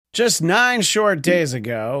Just 9 short days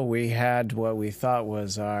ago, we had what we thought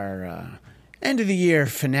was our end of the year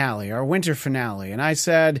finale, our winter finale. And I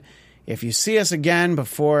said, if you see us again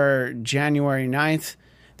before January 9th,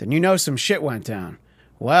 then you know some shit went down.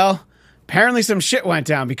 Well, apparently some shit went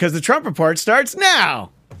down because the Trump Report starts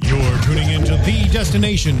now. You're tuning into the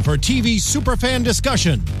destination for TV superfan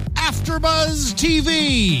discussion, AfterBuzz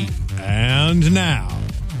TV. And now,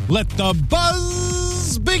 let the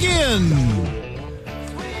buzz begin.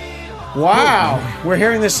 Wow, we're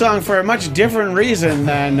hearing this song for a much different reason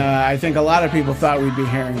than I think a lot of people thought we'd be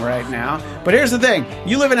hearing right now. But here's the thing.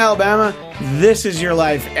 You live in Alabama, this is your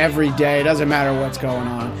life every day. It doesn't matter what's going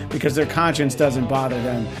on because their conscience doesn't bother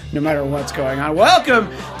them no matter what's going on. Welcome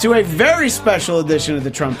to a very special edition of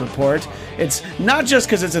the Trump Report. It's not just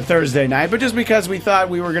because it's a Thursday night, but just because we thought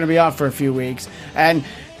we were going to be off for a few weeks. And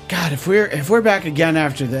God, if we're back again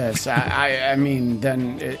after this, I mean,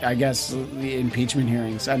 then I guess the impeachment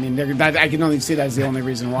hearings. I mean, I can only see that as the only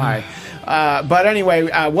reason why. But anyway,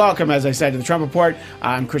 welcome, as I said, to the Trump Report.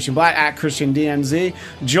 I'm Christian Blatt at ChristianDNZ,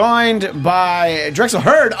 joined by Drexel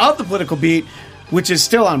Hurd of the Political Beat, which is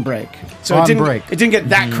still on break. So it didn't get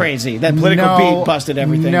that crazy. That Political Beat busted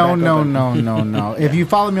everything. No. If you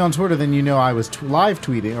follow me on Twitter, then you know I was live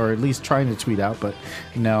tweeting, or at least trying to tweet out. But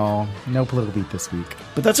no Political Beat this week.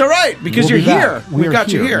 But that's all right, because you're here. We've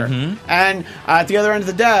got you here. Mm-hmm. And at the other end of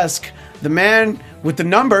the desk, the man with the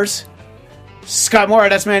numbers, Scott Moore,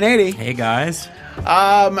 that's Man 80. Hey, guys.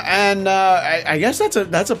 I guess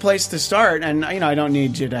that's a place to start. And I don't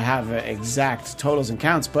need you to have exact totals and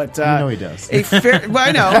counts, but he does. Well,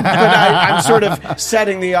 I know, but I'm sort of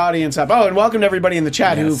setting the audience up. Oh, and welcome to everybody in the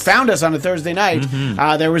chat who found us on a Thursday night.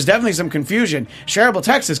 Mm-hmm. There was definitely some confusion. Sharable,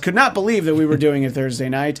 Texas could not believe that we were doing a Thursday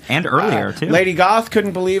night, and earlier too. Lady Goth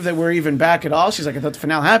couldn't believe that we're even back at all. She's like, I thought the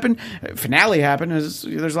finale happened. There's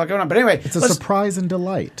a lot going on, but anyway, it's a surprise and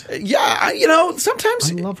delight. Yeah,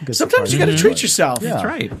 sometimes I love a good sometimes you got to treat yourself. Yeah. That's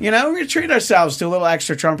right. We're going to treat ourselves to a little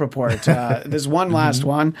extra Trump Report. There's one last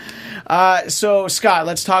one. So, Scott,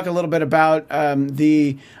 let's talk a little bit about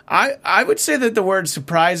I would say that the word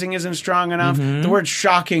surprising isn't strong enough. The word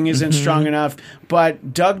shocking isn't strong enough.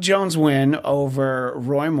 But Doug Jones' win over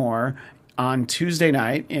Roy Moore on Tuesday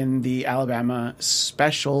night in the Alabama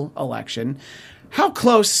special election, how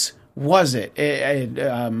close was it?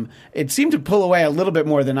 It seemed to pull away a little bit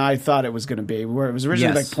more than I thought it was going to be, where it was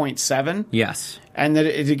originally like 0.7. Yes. And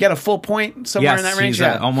did you get a full point somewhere in that range? He's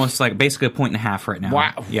almost like basically 1.5 points right now.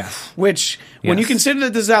 Wow. Yes. Which, when you consider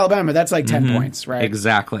that this is Alabama, that's like 10 points, right?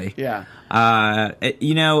 Exactly. Yeah.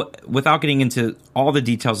 Without getting into all the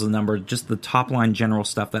details of the number, just the top line general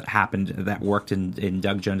stuff that happened that worked in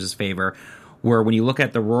Doug Jones's favor, where when you look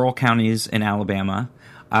at the rural counties in Alabama,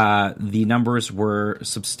 the numbers were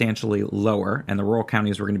substantially lower, and the rural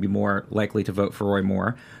counties were going to be more likely to vote for Roy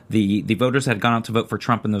Moore. The voters that had gone out to vote for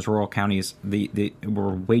Trump in those rural counties, they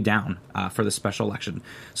were way down for the special election.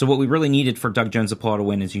 So what we really needed for Doug Jones to pull out a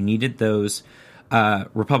win is you needed those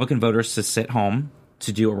Republican voters to sit home,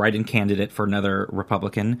 to do a write-in candidate for another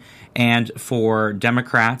Republican, and for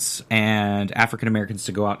Democrats and African Americans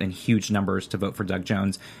to go out in huge numbers to vote for Doug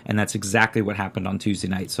Jones, and that's exactly what happened on Tuesday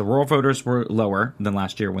night. So rural voters were lower than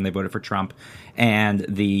last year when they voted for Trump, and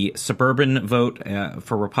the suburban vote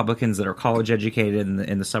for Republicans that are college-educated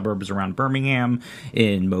in the suburbs around Birmingham,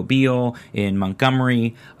 in Mobile, in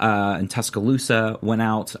Montgomery, in Tuscaloosa went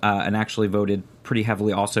out and actually voted pretty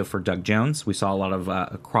heavily also for Doug Jones. We saw a lot of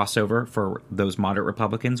crossover for those moderate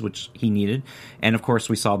Republicans, which he needed. And, of course,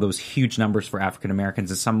 we saw those huge numbers for African Americans.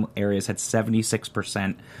 In some areas had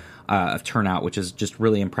 76% of turnout, which is just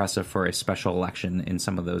really impressive for a special election in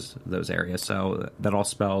some of those areas. So that all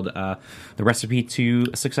spelled the recipe to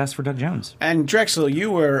success for Doug Jones. And Drexel,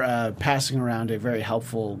 you were passing around a very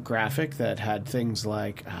helpful graphic that had things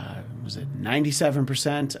like, was it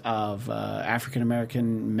 97% of African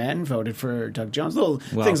American men voted for Doug Jones?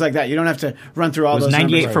 Things like that. You don't have to run through all those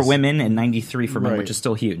numbers. 98 for women and 93 for men, which is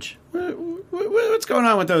still huge. What's going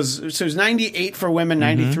on with those? So it's 98 for women,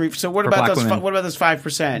 93. So what about those? What about those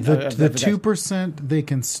 5%? The 2%, they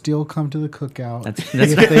can still come to the cookout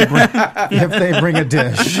if they bring a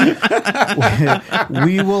dish.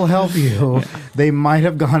 We will help you. They might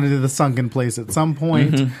have gone into the sunken place at some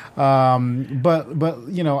point, but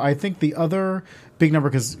I think the other big number,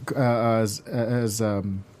 because as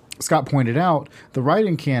Scott pointed out, the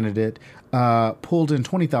write-in candidate pulled in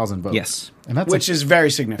 20,000 votes. Yes. And which is very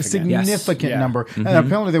significant. Significant number. And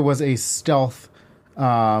apparently there was a stealth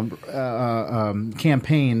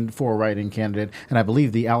campaign for a write-in candidate, and I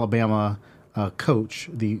believe the Alabama coach,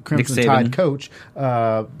 the Crimson Tide coach,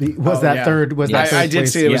 was that third I did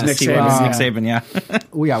see it was Nick Saban. Nick Saban, yeah.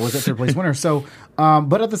 Was that third place winner. So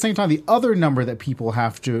But at the same time, the other number that people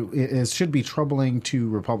should be troubling to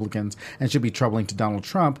Republicans and should be troubling to Donald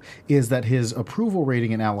Trump is that his approval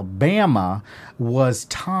rating in Alabama was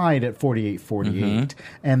tied at 48-48.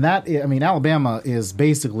 And that, I mean, Alabama is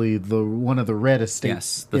basically one of the reddest states.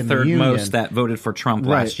 Yes, the in third the union. most that voted for Trump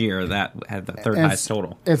last year. That had the third highest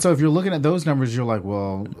total. And so if you're looking at those numbers, you're like,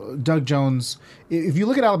 well, Doug Jones, if you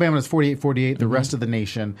look at Alabama as 48-48, the rest of the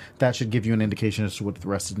nation, that should give you an indication as to what the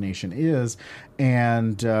rest of the nation is.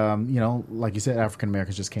 And, like you said, African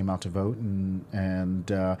Americans just came out to vote.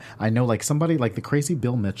 And I know, like, somebody like the crazy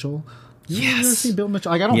Bill Mitchell. You ever seen Bill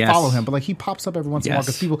Mitchell? Like, I don't follow him, but like he pops up every once in a while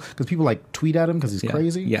because people like tweet at him because he's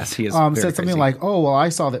crazy. Yes, he is. Said something like, "Oh, well, I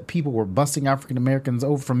saw that people were busting African Americans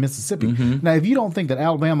over from Mississippi." Now, if you don't think that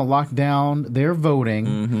Alabama locked down their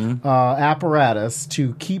voting apparatus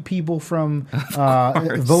to keep people from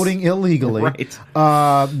voting illegally,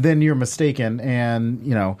 then you're mistaken.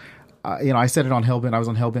 And I said it on Hellbent. I was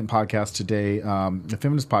on Hellbent podcast today, a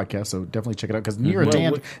feminist podcast. So definitely check it out because Neera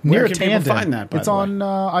Tandon. Find that? It's on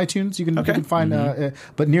iTunes. You can find.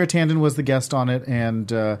 But Neera Tandon was the guest on it, and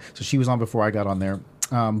so she was on before I got on there.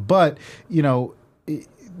 But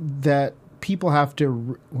that people have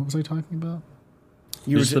to. What was I talking about?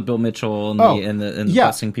 Just the Bill Mitchell and the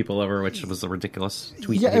busing people over, which was a ridiculous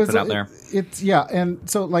tweet that he put out there. And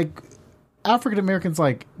so like African Americans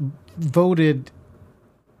like voted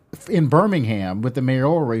in Birmingham with the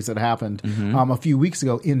mayoral race that happened a few weeks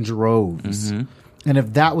ago in droves. And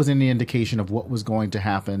if that was any indication of what was going to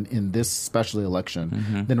happen in this special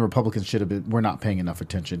election, then Republicans were not paying enough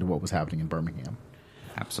attention to what was happening in Birmingham.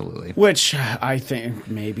 Absolutely. Which I think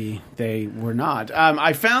maybe they were not.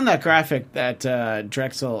 I found that graphic that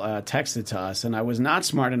Drexel texted to us, and I was not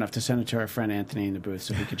smart enough to send it to our friend Anthony in the booth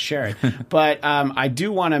so we could share it. But I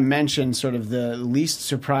do want to mention sort of the least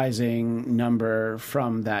surprising number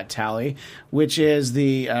from that tally, which is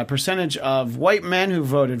the percentage of white men who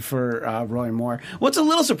voted for Roy Moore. Well, it's a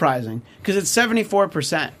little surprising because it's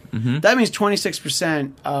 74%. That means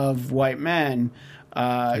 26% of white men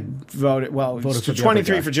voted for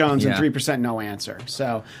 23 for Jones and 3% no answer.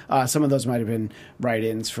 So some of those might have been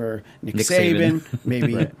write-ins for Nick Saban,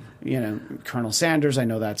 maybe Colonel Sanders. I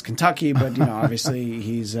know that's Kentucky, but obviously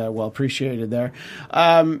he's well appreciated there.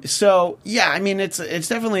 So yeah, I mean it's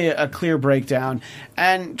definitely a clear breakdown.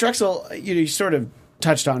 And Drexel, you sort of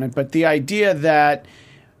touched on it, but the idea that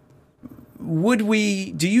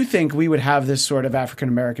do you think we would have this sort of African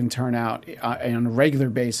American turnout on a regular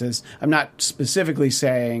basis? I'm not specifically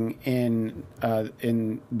saying in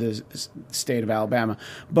the state of Alabama,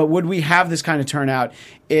 but would we have this kind of turnout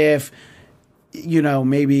if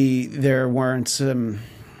maybe there weren't some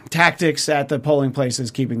tactics at the polling places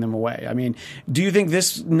keeping them away? I mean, do you think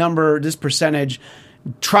this percentage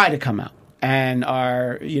try to come out and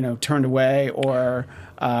are turned away or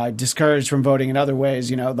discouraged from voting in other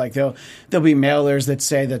ways? Like there'll be mailers that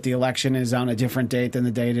say that the election is on a different date than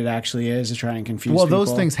the date it actually is to try and confuse people. Well,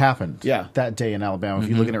 those things happened that day in Alabama. If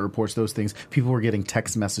you're looking at reports, those things, people were getting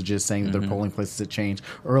text messages saying that their polling places had changed.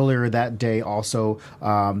 Earlier that day, also,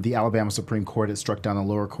 the Alabama Supreme Court had struck down the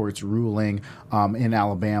lower court's ruling in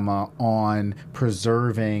Alabama on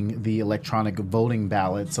preserving the electronic voting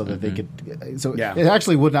ballot so that they could. So it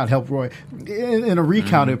actually would not help Roy. In a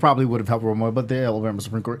recount, it probably would have helped Roy Moore, but the Alabama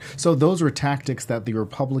Supreme Court. So those were tactics that the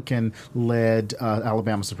Republican-led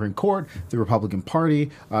Alabama Supreme Court, the Republican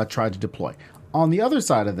Party, tried to deploy. On the other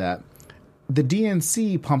side of that, the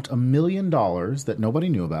DNC pumped $1 million that nobody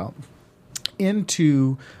knew about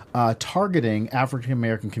into targeting African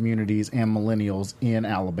American communities and millennials in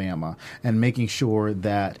Alabama and making sure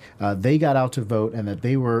that they got out to vote and that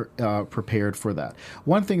they were prepared for that.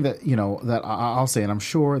 One thing that that I'll say, and I'm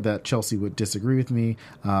sure that Chelsea would disagree with me,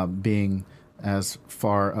 being as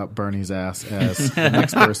far up Bernie's ass as the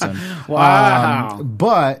next person. Wow!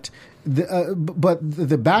 But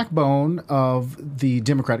the backbone of the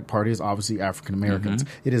Democratic Party is obviously African Americans.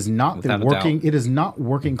 It is not It is not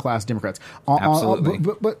working class Democrats. Absolutely.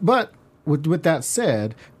 But with that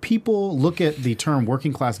said, people look at the term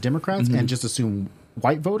working class Democrats and just assume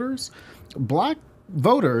white voters. Black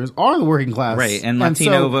voters are the working class, right? And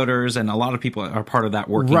Latino voters, and a lot of people are part of that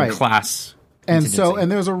working class. And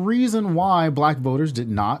there's a reason why black voters did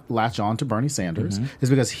not latch on to Bernie Sanders is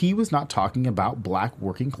because he was not talking about black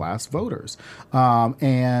working class voters.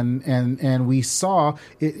 And we saw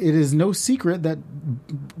it is no secret that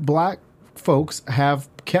black folks have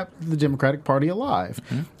kept the Democratic Party alive.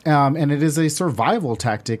 And it is a survival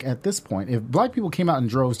tactic at this point. If black people came out in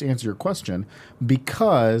droves to answer your question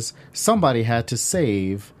because somebody had to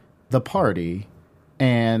save the party,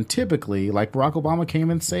 And typically, like Barack Obama came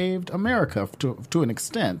and saved America to an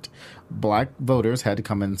extent, black voters had to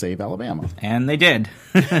come in and save Alabama. And they did.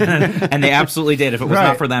 And they absolutely did. If it was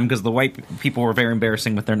not for them, because the white people were very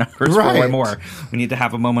embarrassing with their numbers for Roy Moore. We need to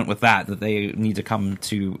have a moment with that they need to come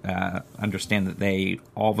to understand that they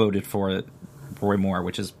all voted for Roy Moore,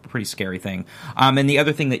 which is a pretty scary thing. And the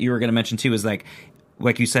other thing that you were going to mention, too, is like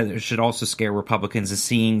you said, it should also scare Republicans is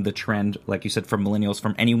seeing the trend, like you said, from millennials,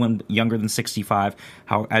 from anyone younger than 65,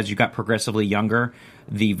 how as you got progressively younger,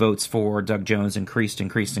 the votes for Doug Jones increased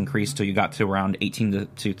till you got to around 18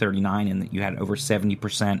 to 39, and you had over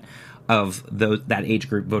 70% of that age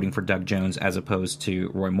group voting for Doug Jones as opposed to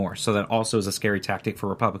Roy Moore. So that also is a scary tactic for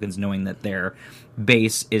Republicans, knowing that their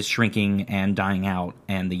base is shrinking and dying out,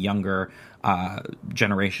 and the younger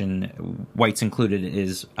generation, whites included,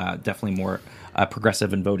 is definitely more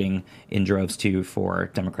progressive in voting in droves too for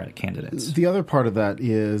Democratic candidates. The other part of that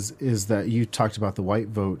is that you talked about the white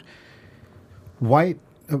vote. Roy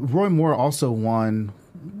Moore also won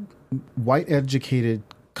white educated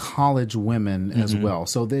college women as well.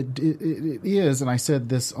 So that it is, and I said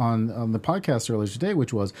this on the podcast earlier today,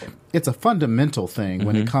 which was it's a fundamental thing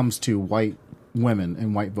when it comes to white women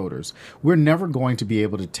and white voters. We're never going to be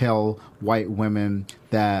able to tell white women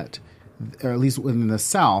that, or at least in the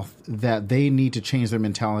South, that they need to change their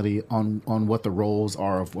mentality on what the roles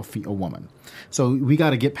are of a woman. So we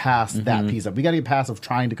got to get past that piece of. We got to get past of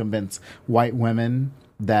trying to convince white women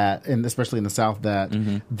that, and especially in the South, that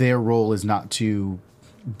their role is not to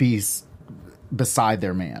be beside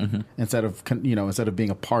their man instead of being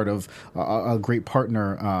a part of a great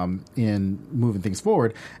partner in moving things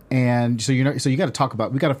forward. And so so you got to talk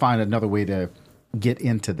about, we got to find another way to get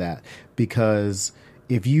into that, because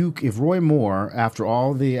if Roy Moore, after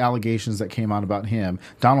all the allegations that came out about him,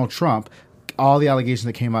 Donald Trump, all the allegations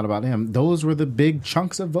that came out about him, those were the big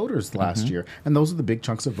chunks of voters last year, and those are the big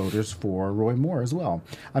chunks of voters for Roy Moore as well.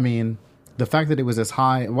 I mean, the fact that it was as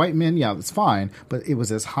high, white men, yeah, that's fine, but it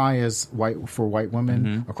was as high as for white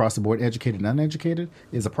women across the board, educated and uneducated,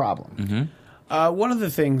 is a problem. One of the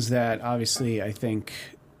things that obviously I think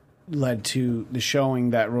led to the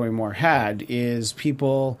showing that Roy Moore had is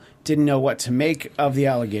people didn't know what to make of the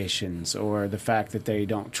allegations, or the fact that they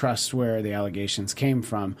don't trust where the allegations came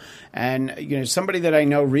from. And, somebody that I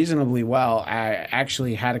know reasonably well, I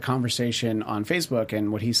actually had a conversation on Facebook,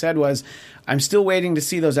 and what he said was, I'm still waiting to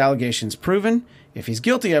see those allegations proven. If he's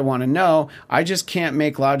guilty, I want to know. I just can't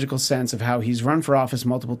make logical sense of how he's run for office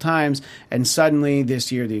multiple times, and suddenly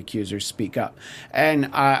this year the accusers speak up.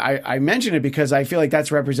 And I mention it because I feel like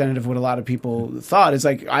that's representative of what a lot of people thought. It's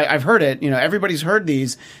like, I've heard it. Everybody's heard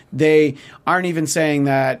these. They aren't even saying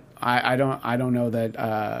that. I don't know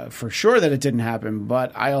that for sure that it didn't happen,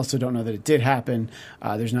 but I also don't know that it did happen.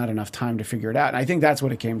 There's not enough time to figure it out. And I think that's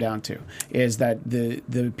what it came down to, is that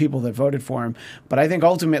the people that voted for him. But I think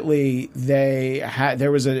ultimately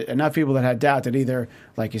there was enough people that had doubt that either,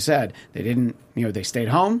 like you said, they didn't, they stayed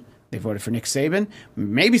home. They voted for Nick Saban.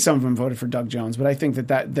 Maybe some of them voted for Doug Jones, but I think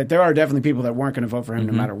that there are definitely people that weren't going to vote for him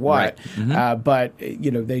no matter what. Right. But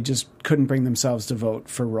they just couldn't bring themselves to vote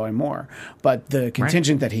for Roy Moore. But the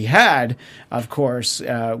contingent that he had, of course,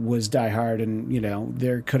 was diehard, and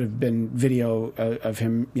there could have been video of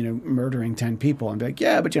him, murdering 10 people, and be like,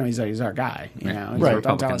 yeah, but he's our guy. Right.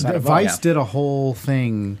 Don't tell us how to vote. Vice did a whole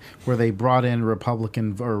thing where they brought in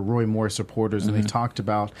Republican or Roy Moore supporters, and they talked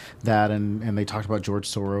about that, and they talked about George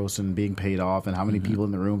Soros and being paid off, and how many people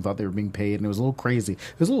in the room thought they were being paid, and it was a little crazy.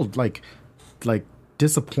 It was a little like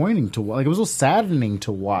disappointing to watch. It was a little saddening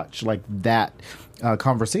to watch that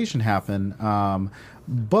conversation happen.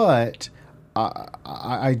 But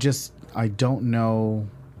I don't know.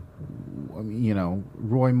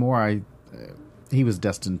 Roy Moore, he was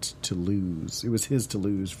destined to lose. It was his to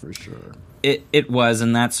lose for sure. It was,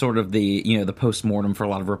 and that's sort of the the postmortem for a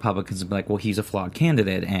lot of Republicans to be like, well, he's a flawed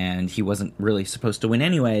candidate, and he wasn't really supposed to win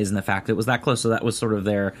anyways, and the fact that it was that close, so that was sort of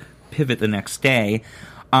their pivot the next day.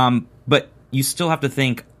 But you still have to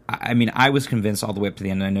think, I was convinced all the way up to the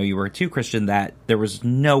end, and I know you were too, Christian, that there was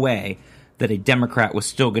no way that a Democrat was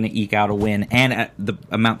still going to eke out a win, and at the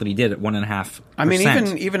amount that he did, at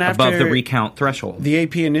 1.5%, even after above the recount threshold. The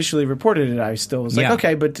AP initially reported it, I still was like,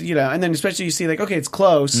 okay, but and then especially you see okay, it's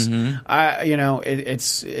close.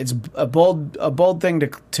 It's a bold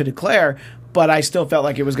thing to declare. But I still felt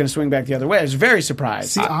like it was going to swing back the other way. I was very surprised.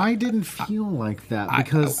 See, I didn't feel like that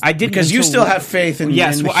because I didn't, because you still have faith in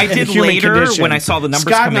I did later condition. When I saw the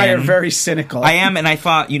numbers Scott come and I in. are very cynical. I am, and I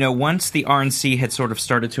thought, once the RNC had sort of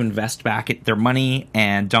started to invest back their money,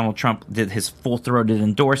 and Donald Trump did his full-throated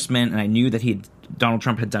endorsement, and I knew that Donald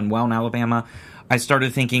Trump had done well in Alabama. I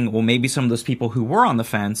started thinking, well, maybe some of those people who were on the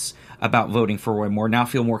fence about voting for Roy Moore now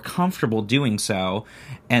feel more comfortable doing so,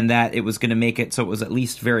 and that it was going to make it so it was at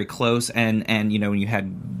least very close. And you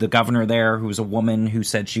had the governor there who was a woman who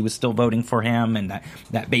said she was still voting for him, and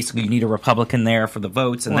that basically you need a Republican there for the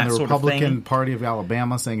votes and that the sort of thing. The Republican Party of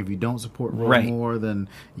Alabama saying if you don't support Roy Moore, then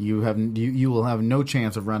you will have no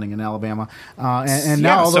chance of running in Alabama. And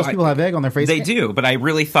now all those people have egg on their face. They do, but I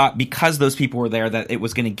really thought because those people were there that it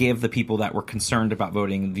was going to give the people that were concerned about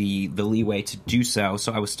voting the leeway to do so.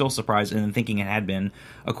 So I was still surprised, and then thinking it had been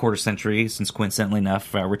a quarter century since, coincidentally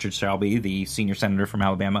enough, Richard Shelby, the senior senator from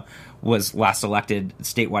Alabama, was last elected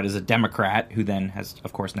statewide as a Democrat, who then has,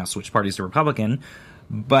 of course, now switched parties to Republican.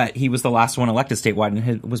 But he was the last one elected statewide,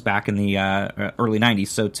 and was back in the early 90s.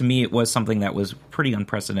 So to me, it was something that was pretty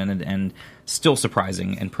unprecedented and still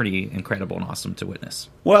surprising and pretty incredible and awesome to witness.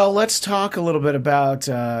 Well, let's talk a little bit about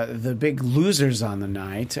the big losers on the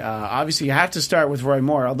night. Obviously, you have to start with Roy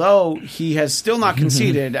Moore, although he has still not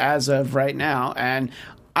conceded as of right now. And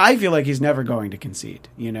I feel like he's never going to concede.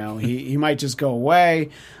 He might just go away.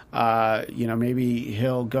 Maybe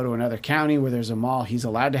he'll go to another county where there's a mall. He's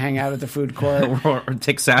allowed to hang out at the food court. or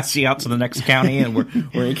take Sassy out to the next county and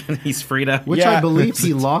where he's free to... Which I believe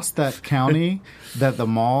he lost that county, that the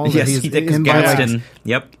mall. Yes, that he's he did. in Gadsden.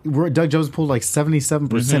 Yep. Doug Jones pulled like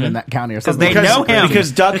 77% in that county or something. They know him.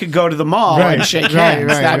 Because Doug could go to the mall and shake hands.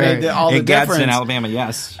 That made all the in difference. Gadsden, Alabama,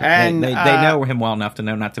 yes. And they know him well enough to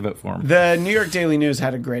know not to vote for him. The New York Daily News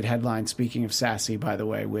had a great headline, speaking of Sassy, by the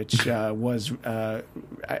way, which was...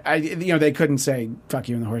 they couldn't say "fuck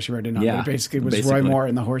you" and the horse you rode in on. Yeah, but it basically was Roy Moore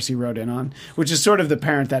and the horse he rode in on, which is sort of the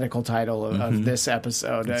parenthetical title of this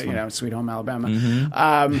episode. Sweet Home Alabama.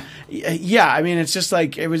 It's just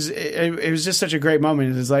like it was just such a great moment.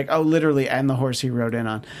 It was like, oh, literally, and the horse he rode in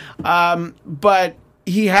on. But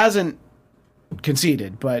he hasn't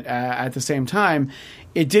conceded. But at the same time,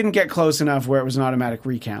 it didn't get close enough where it was an automatic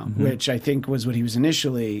recount, which I think was what he was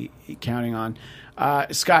initially counting on.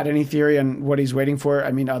 Scott, any theory on what he's waiting for?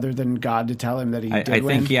 I mean, other than God to tell him that he did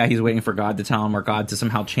win? I think, he's waiting for God to tell him, or God to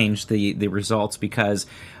somehow change the results, because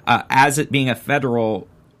as it being a federal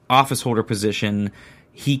office holder position,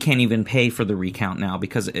 he can't even pay for the recount now,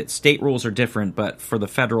 because state rules are different, but for the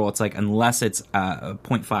federal, it's like unless it's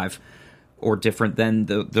 0.5 or different, then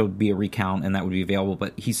there would be a recount, and that would be available.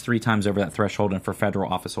 But he's 3 times over that threshold, and for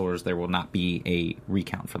federal office holders, there will not be a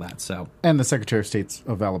recount for that. So, and the Secretary of State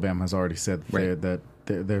of Alabama has already said that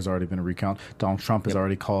there's already been a recount. Donald Trump has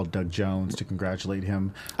already called Doug Jones to congratulate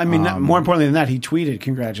him. I mean, more importantly than that, he tweeted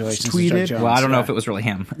congratulations to Doug Jones. Well, I don't know if it was really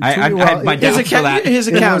him. I had my doubts for that. His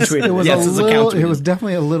account tweeted. It was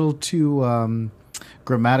definitely a little too...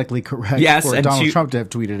 grammatically correct for Donald Trump to have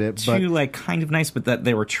tweeted it. But kind of nice, but that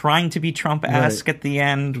they were trying to be Trump-esque at the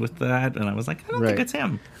end with that, and I was like, I don't think it's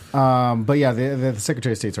him. But yeah, the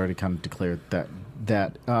Secretary of State's already kind of declared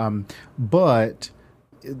that. But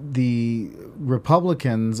the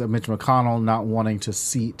Republicans, Mitch McConnell, not wanting to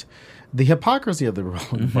seat... The hypocrisy of the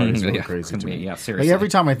Republican Party is really crazy to me. Yeah, seriously. Like, every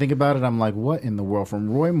time I think about it, I'm like, what in the world? From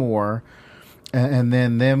Roy Moore... And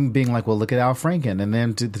then them being like, well, look at Al Franken. And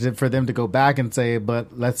then for them to go back and say,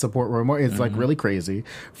 but let's support Roy Moore. It's like really crazy.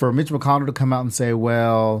 For Mitch McConnell to come out and say,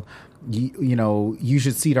 well, you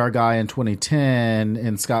should seat our guy in 2010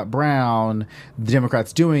 and Scott Brown, the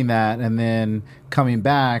Democrats doing that. And then coming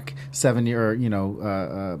back 7 years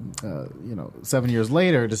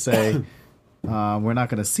later to say, we're not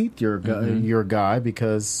going to seat your guy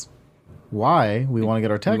because... Why? We want to get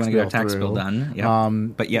our tax bill done.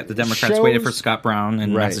 Yep. But yet the Democrats waited for Scott Brown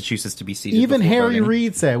in Massachusetts to be seated. Even Harry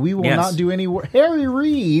Reid said we will not do any work. Harry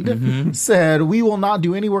Reid said we will not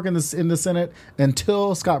do any work in the Senate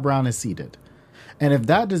until Scott Brown is seated. And if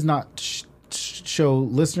that does not show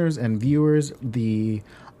listeners and viewers the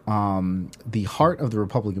heart of the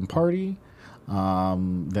Republican Party,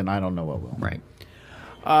 then I don't know what will. Right.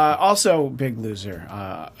 Also, big loser.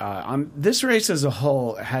 On this race as a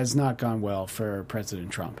whole has not gone well for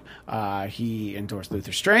President Trump. He endorsed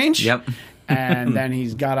Luther Strange. Yep. And then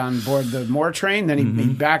he's got on board the Moore train. Then he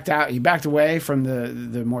backed out. He backed away from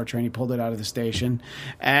the Moore train. He pulled it out of the station.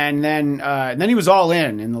 And then he was all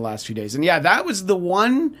in the last few days. And yeah, that was the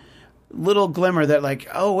one little glimmer that like,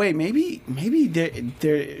 oh wait, maybe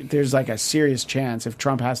there's like a serious chance if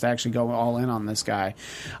Trump has to actually go all in on this guy.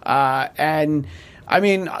 And I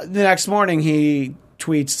mean, the next morning he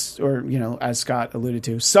tweets, or, as Scott alluded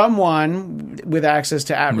to, someone with access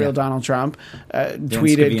to @real Donald Trump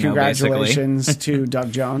tweeted Scavino, congratulations to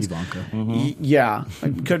Doug Jones. Ivanka. Yeah,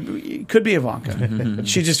 could be Ivanka.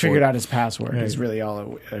 She just figured out his password. Is really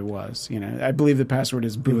all it was. I believe the password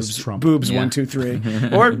is boobs. Trump. Boobs 1 2 3,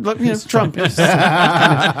 or Trump is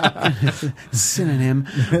synonym.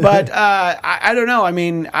 But I don't know. I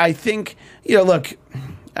mean, I think look.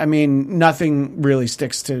 I mean, nothing really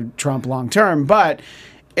sticks to Trump long term, but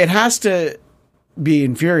it has to be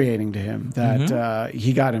infuriating to him that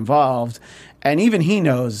he got involved, and even he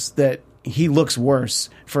knows that he looks worse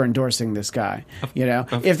for endorsing this guy.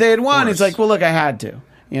 If they had won, it's like, well, look, I had to.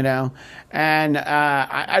 And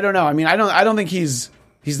I don't know. I mean, I don't think he's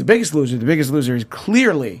the biggest loser. The biggest loser is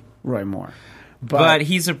clearly Roy Moore. But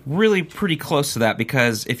he's really pretty close to that,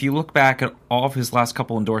 because if you look back at all of his last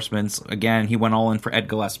couple endorsements, again, he went all in for Ed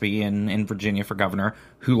Gillespie in Virginia for governor,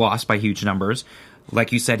 who lost by huge numbers.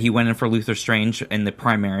 Like you said, he went in for Luther Strange in the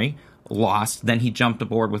primary, lost. Then he jumped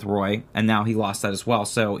aboard with Roy, and now he lost that as well.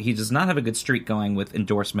 So he does not have a good streak going with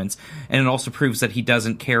endorsements, and it also proves that he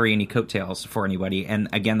doesn't carry any coattails for anybody. And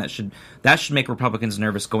again, that should make Republicans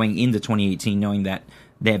nervous going into 2018, knowing that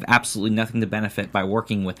they have absolutely nothing to benefit by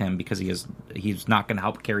working with him, because he's not going to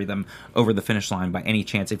help carry them over the finish line by any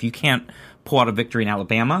chance. If you can't pull out a victory in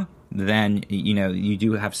Alabama, then you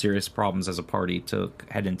do have serious problems as a party to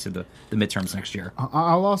head into the midterms next year.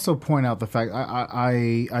 I'll also point out the fact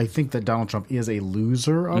I think that Donald Trump is a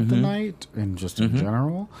loser of the night, and just in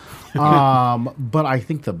general. But I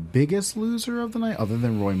think the biggest loser of the night, other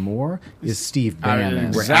than Roy Moore, is Steve Bannon.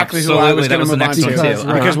 Exactly who I was going to move on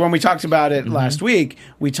to. Because when we talked about it last week,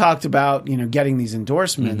 we talked about getting these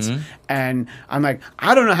endorsements, and I'm like,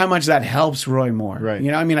 I don't know how much that helps Roy Moore. Right.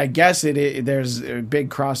 I mean, I guess there's a big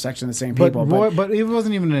cross section of the same people. But it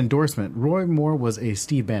wasn't even an endorsement. Roy Moore was a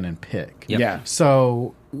Steve Bannon pick. Yep. Yeah.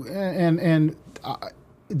 So and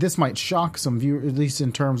this might shock some viewers, at least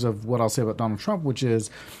in terms of what I'll say about Donald Trump, which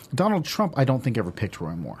is Donald Trump, I don't think ever picked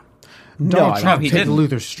Roy Moore. Donald Trump picked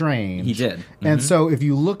Luther Strange. He did. And so if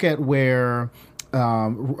you look at where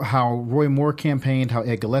how Roy Moore campaigned, how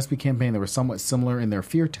Ed Gillespie campaigned, they were somewhat similar in their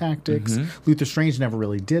fear tactics. Luther Strange never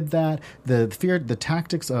really did that. The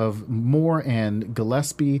tactics of Moore and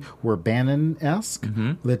Gillespie were Bannon-esque.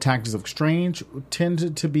 The tactics of Strange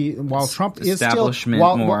tended to be, while Trump is still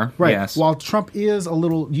more, right. Yes. While Trump uses a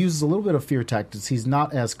little bit of fear tactics, he's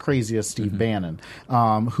not as crazy as Steve Bannon,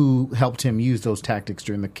 who helped him use those tactics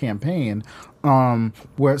during the campaign.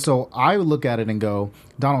 So I would look at it and go,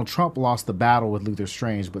 Donald Trump lost the battle with Luther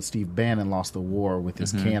Strange, but Steve Bannon lost the war with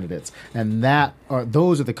his candidates, and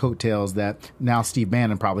those are the coattails that now Steve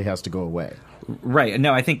Bannon probably has to go away. Right.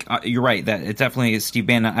 No, I think you're right that it definitely is Steve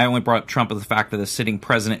Bannon. I only brought up Trump with the fact that the sitting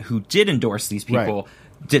president, who did endorse these people,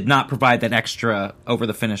 did not provide that extra over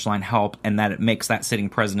the finish line help, and that it makes that sitting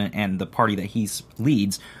president and the party that he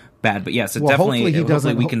leads bad. But yes, it definitely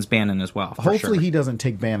weakens Bannon as well. Hopefully he doesn't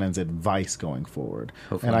take Bannon's advice going forward.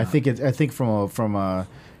 Hopefully I think from a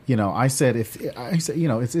I said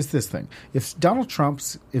it's this thing. If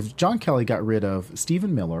John Kelly got rid of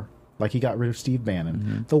Stephen Miller, like he got rid of Steve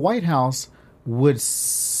Bannon, the White House would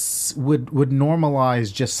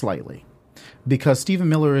normalize just slightly. Because Stephen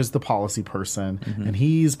Miller is the policy person, and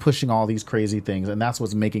he's pushing all these crazy things, and that's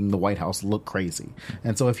what's making the White House look crazy.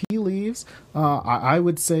 And so if he leaves, I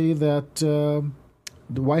would say that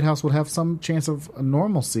the White House would have some chance of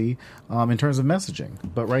normalcy in terms of messaging.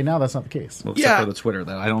 But right now, that's not the case. Well, except for the Twitter,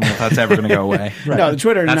 though. I don't know if that's ever going to go away. No, the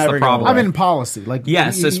Twitter that's never the problem. I'm in policy.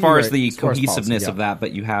 Yes, as far as the cohesiveness of that,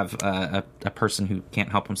 but you have a person who can't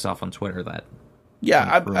help himself on Twitter that...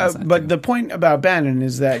 Yeah, but the point about Bannon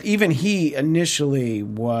is that even he initially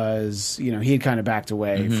was, he had kind of backed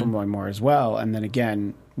away from Roy Moore as well, and then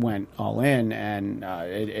again went all in, and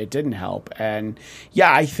it didn't help. And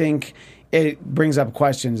yeah, I think it brings up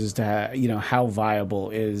questions as to how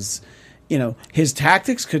viable is. His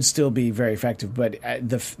tactics could still be very effective, but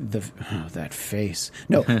the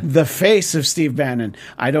face of Steve Bannon,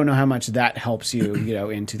 I don't know how much that helps you,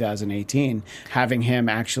 in 2018, having him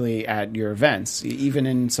actually at your events, even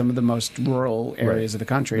in some of the most rural areas of the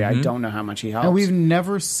country. I don't know how much he helps. And we've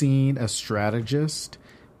never seen a strategist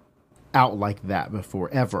out like that before,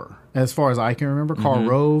 ever. As far as I can remember, Karl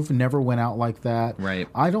Rove never went out like that. Right.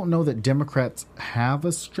 I don't know that Democrats have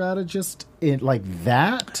a strategist like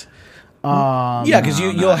that. Because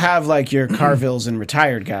you'll have like your Carvilles and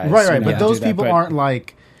retired guys, right? But those people aren't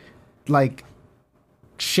like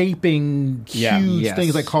shaping huge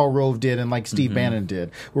things like Karl Rove did and like Steve Bannon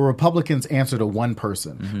did, where Republicans answer to one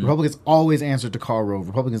person. Republicans always answered to Karl Rove.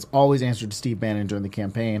 Republicans always answered to Steve Bannon during the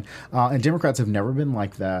campaign, and Democrats have never been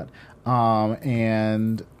like that.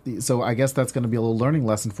 And so I guess that's going to be a little learning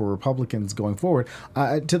lesson for Republicans going forward,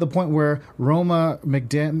 to the point where Ronna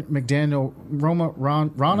McDaniel,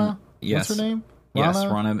 Yes. what's her name? Yes,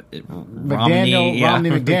 Romney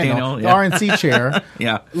McDaniel, the RNC chair.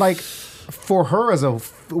 Yeah. Like, for her as a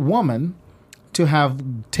woman to have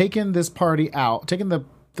taken this party out, taken the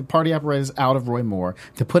party apparatus out of Roy Moore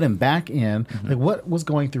to put him back in, like, what was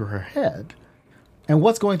going through her head? And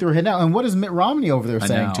what's going through her head now? And what is Mitt Romney over there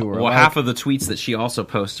saying to her? Well, like, half of the tweets that she also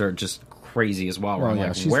posts are just crazy as well. Well, I'm yeah,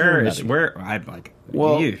 like, she's I'm like,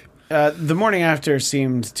 Well, ew. the morning after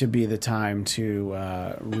seemed to be the time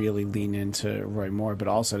to really lean into Roy Moore, but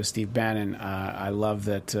also to Steve Bannon. I love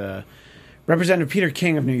that Representative Peter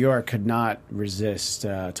King of New York could not resist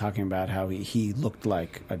talking about how he looked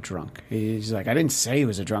like a drunk. He's like, I didn't say he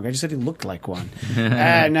was a drunk. I just said he looked like one.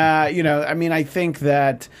 And, I mean, I think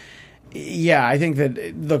that... Yeah, I think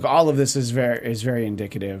that, look, all of this is very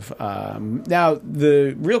indicative. Now,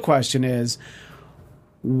 the real question is,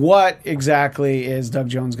 what exactly is Doug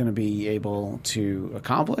Jones going to be able to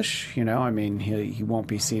accomplish? I mean, he won't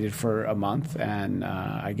be seated for a month, and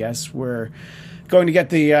I guess we're going to get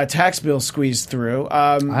the tax bill squeezed through.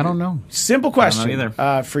 I don't know. Simple question I don't know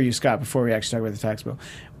either. For you, Scott, before we actually talk about the tax bill.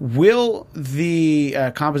 Will the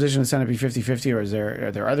composition of the Senate be 50-50, or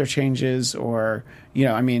are there other changes? Or,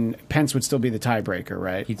 I mean, Pence would still be the tiebreaker,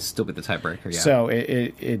 right? He'd still be the tiebreaker, yeah. So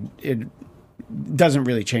it doesn't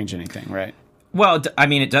really change anything, right? Well, I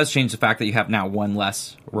mean, it does change the fact that you have now one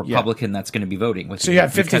less Republican that's going to be voting with you. So you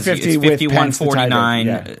have 50-50 with Pence, the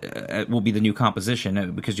 51-49 will be the new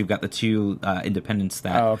composition, because you've got the two independents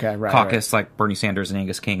that caucus, like Bernie Sanders and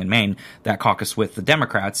Angus King in Maine, that caucus with the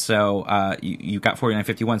Democrats. So you've got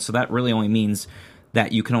 49-51. So that really only means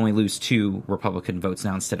that you can only lose 2 Republican votes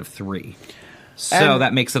now instead of 3. So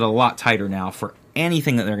that makes it a lot tighter now for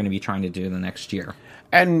anything that they're going to be trying to do in the next year.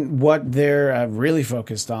 And what they're really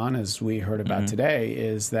focused on, as we heard about today,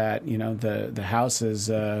 is that the House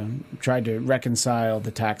has tried to reconcile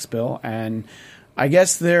the tax bill, and I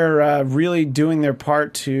guess they're really doing their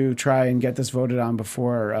part to try and get this voted on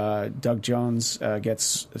before Doug Jones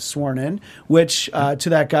gets sworn in, which to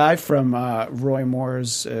that guy from Roy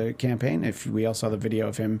Moore's campaign, if we all saw the video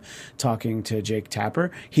of him talking to Jake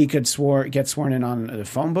Tapper, he could get sworn in on the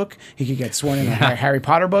phone book. He could get sworn in on a Harry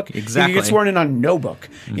Potter book. Exactly. He could get sworn in on no book.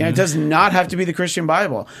 It does not have to be the Christian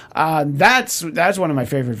Bible. That's one of my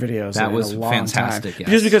favorite videos. That was in a long fantastic. time. Yes.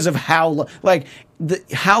 Just because of how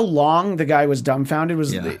long the guy was dumbfounded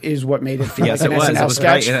is what made it feel like an SNL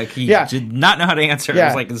sketch. Great. Like, he did not know how to answer. Yeah. I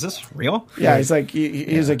was like, "Is this real?" Yeah, he's like,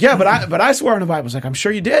 he's like, yeah, but I swore on the Bible. I was like, I'm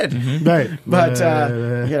sure you did, Right? but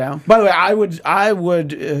By the way, I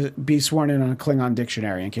would be sworn in on a Klingon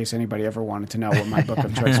dictionary in case anybody ever wanted to know what my book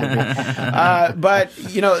of choice would be. But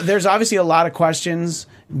there's obviously a lot of questions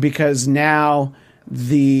because now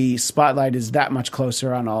the spotlight is that much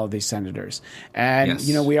closer on all of these senators. And,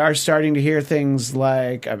 we are starting to hear things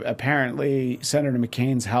like apparently Senator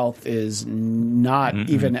McCain's health is not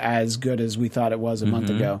even as good as we thought it was a month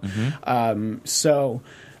ago. So...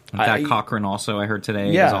 Cochran also, I heard today,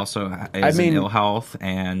 is in ill health,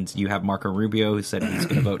 and you have Marco Rubio who said he's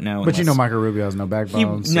going to vote no. But Marco Rubio has no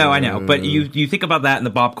backbone. I know. But you think about that in the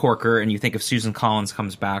Bob Corker, and you think if Susan Collins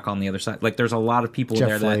comes back on the other side. Like, there's a lot of people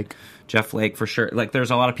Jeff Flake, for sure. Like,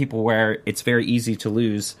 there's a lot of people where it's very easy to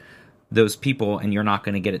lose those people, and you're not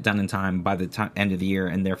going to get it done in time by the end of the year,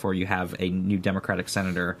 and therefore you have a new Democratic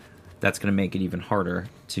senator that's going to make it even harder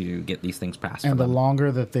to get these things passed. And the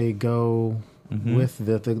longer that they go... with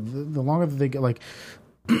the longer that they get, like,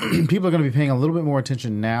 people are going to be paying a little bit more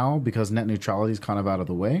attention now because net neutrality is kind of out of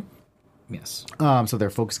the way. Yes. So their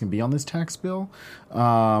focus can be on this tax bill.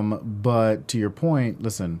 But to your point,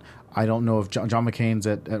 listen, I don't know if John McCain's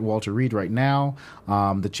at Walter Reed right now.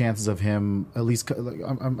 The chances of him, at least,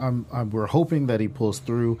 we're hoping that he pulls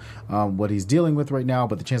through what he's dealing with right now.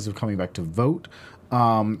 But the chances of coming back to vote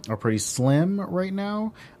are pretty slim right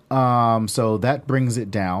now. So that brings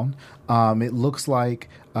it down. It looks like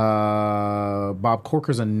Bob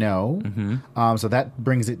Corker's a no. So that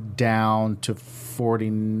brings it down to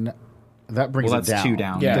 40. That brings it down. That's 2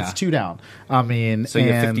 down. Yeah, it's 2 down. I mean, so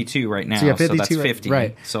you have 52 right now. So, you have 52, so that's 50.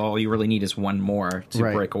 Right. So all you really need is one more to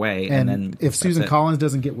break away, and then if Susan Collins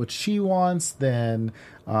doesn't get what she wants, then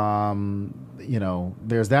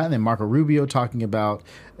there's that. And then Marco Rubio talking about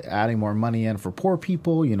adding more money in for poor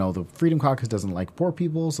people. The Freedom Caucus doesn't like poor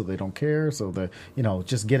people, so they don't care. So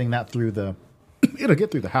just getting that through the it'll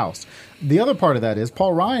get through the House. The other part of that is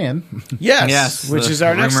Paul Ryan Yes, which is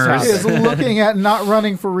our next rumors. topic. is looking at not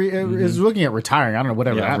running for is looking at retiring. I don't know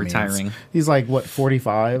whatever Yeah, that retiring. means. He's like what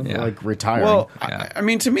 45, Yeah. like retiring. Well, Yeah. I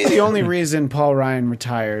mean, to me, the only reason Paul Ryan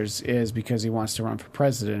retires is because he wants to run for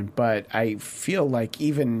president. But I feel like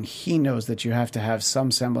even he knows that you have to have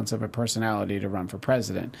some semblance of a personality to run for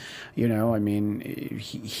president. You know, I mean,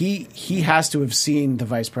 he has to have seen the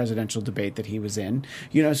vice presidential debate that he was in.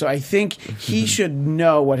 You know, so I think he should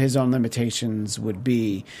know what his own limitations would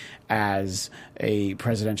be as a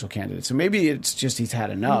presidential candidate. So maybe it's just he's had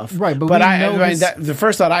enough. Right, but we know the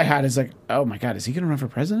first thought I had is like, oh my God, is he going to run for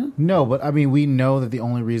president? no, but I mean, we know that the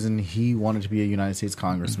only reason he wanted to be a United States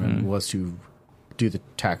congressman was to do the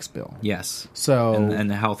tax bill. Yes. So And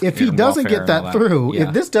the health if he and doesn't welfare get that and all through, Yeah.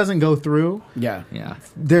 if this doesn't go through, Yeah. Yeah.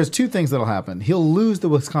 there's two things that'll happen. He'll lose the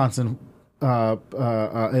Wisconsin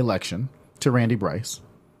election to Randy Bryce.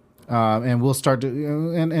 And we'll start to,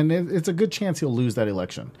 and it's a good chance he'll lose that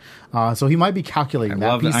election. So he might be calculating I that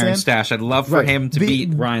love the piece Iron in. Stash. I'd love for Right. him to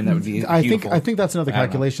beat Ryan. That would be beautiful. I think that's another I don't know.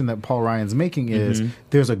 calculation that Paul Ryan's making is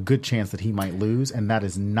there's a good chance that he might lose, and that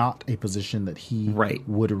is not a position that he Right.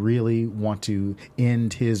 would really want to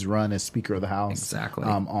end his run as Speaker of the House. Exactly.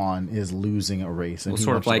 On is losing a race. And Well, he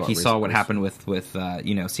sort wants of to like go he out saw race what to race. happened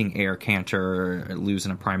with seeing Air Cantor lose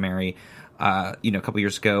in a primary, a couple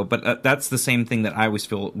years ago. But that's the same thing that I always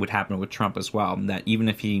feel would happen with Trump as well. That even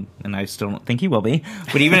if he, and I still don't think he will be,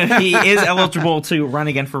 but even if he is eligible to run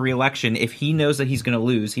again for re-election, if he knows that he's going to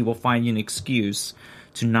lose, he will find an excuse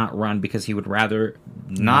to not run because he would rather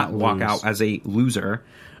not walk lose. out as a loser.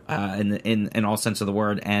 In all sense of the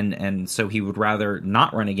word, and so he would rather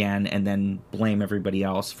not run again and then blame everybody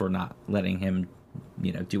else for not letting him,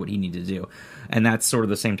 do what he needed to do. And that's sort of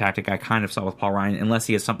the same tactic I kind of saw with Paul Ryan, unless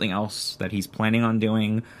he has something else that he's planning on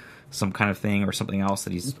doing, some kind of thing or something else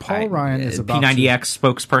that he's Paul Ryan is about P90X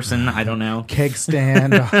spokesperson. I don't know. Keg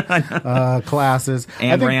stand classes. I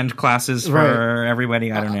And think- Rand classes for Right.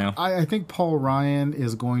 everybody. I don't know. I think Paul Ryan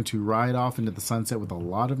is going to ride off into the sunset with a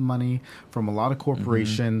lot of money from a lot of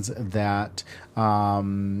corporations that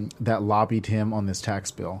lobbied him on this tax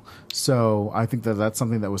bill. So I think that that's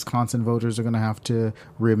something that Wisconsin voters are going to have to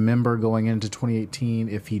remember going into 2018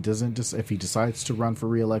 if he decides to run for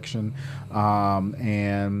re-election,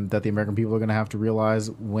 and that the American people are going to have to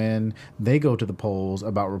realize when they go to the polls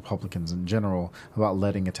about Republicans in general about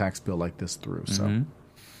letting a tax bill like this through. So.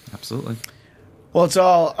 Absolutely. Well, it's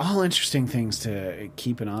all interesting things to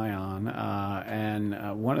keep an eye on,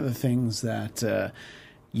 and one of the things that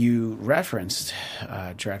you referenced,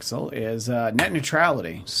 Drexel, is net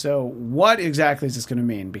neutrality. So what exactly is this going to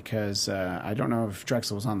mean? Because I don't know if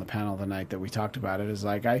Drexel was on the panel the night that we talked about it. It's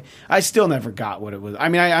like I still never got what it was. I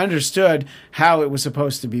mean, I understood how it was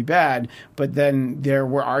supposed to be bad, but then there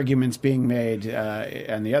were arguments being made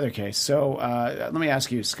in the other case. So let me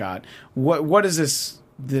ask you, Scott, what does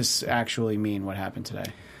this actually mean, what happened today?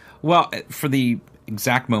 Well, for the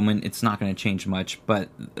exact moment, it's not going to change much. But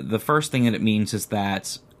the first thing that it means is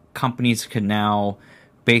that companies can now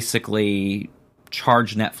basically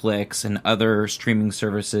charge Netflix and other streaming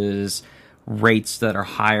services rates that are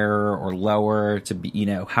higher or lower to be,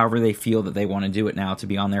 however they feel that they want to do it now, to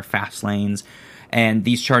be on their fast lanes. And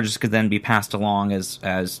these charges could then be passed along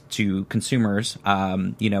as to consumers,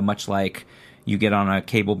 much like you get on a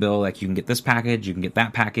cable bill, like you can get this package, you can get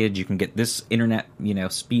that package, you can get this internet,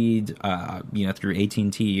 speed, through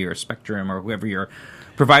AT&T or Spectrum or whoever your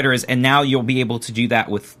provider is. And now you'll be able to do that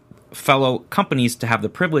with fellow companies to have the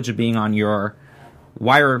privilege of being on your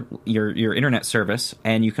your internet service.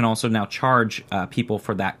 And you can also now charge people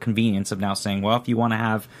for that convenience of now saying, well, if you want to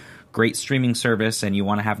have great streaming service and you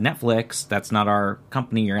want to have Netflix, that's not our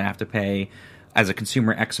company. You're going to have to pay as a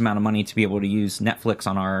consumer X amount of money to be able to use Netflix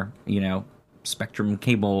on our, Spectrum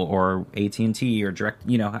cable or AT&T or direct,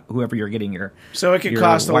 whoever you're getting your. So it could your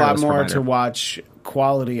cost a lot wireless more provider. to watch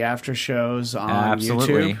quality after shows on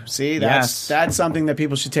Absolutely. YouTube. See, Yes. that's something that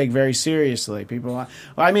people should take very seriously. People,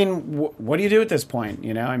 what do you do at this point?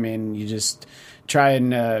 I mean, you just try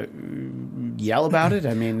and yell about it.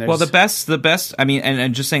 I mean, Well, the best. I mean,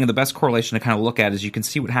 and just saying the best correlation to kind of look at is you can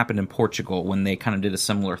see what happened in Portugal when they kind of did a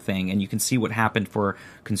similar thing, and you can see what happened for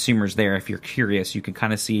consumers there. If you're curious, you can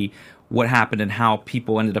kind of see what happened and how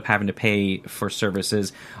people ended up having to pay for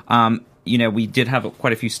services. We did have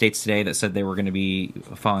quite a few states today that said they were going to be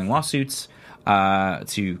filing lawsuits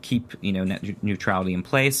to keep net neutrality in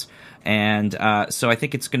place, and so I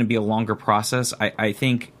think it's going to be a longer process. I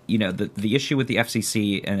think the issue with the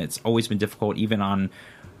FCC, and it's always been difficult, even on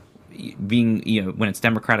being, when it's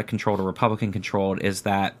Democratic controlled or Republican controlled, is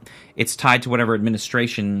that it's tied to whatever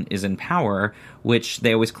administration is in power, which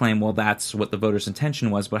they always claim, well, that's what the voters'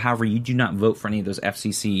 intention was. But however, you do not vote for any of those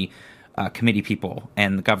FCC committee people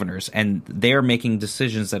and the governors, and they're making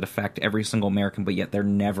decisions that affect every single American, but yet they're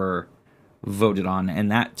never voted on.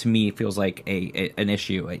 And that, to me, feels like an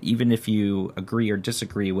issue. Even if you agree or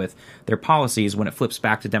disagree with their policies, when it flips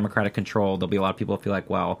back to Democratic control, there'll be a lot of people who feel like,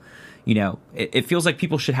 well, it feels like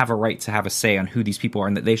people should have a right to have a say on who these people are,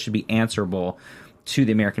 and that they should be answerable to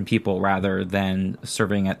the American people rather than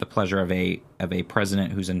serving at the pleasure of a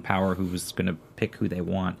president who's in power, who's going to pick who they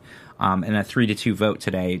want. And a 3-2 vote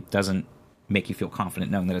today doesn't make you feel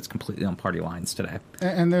confident knowing that it's completely on party lines today.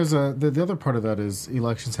 And there's the other part of that is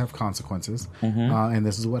elections have consequences, and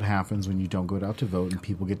this is what happens when you don't go out to vote, and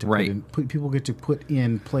people get to put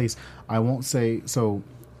in place. I won't say so.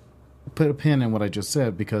 Put a pin in what I just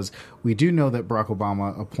said, because we do know that Barack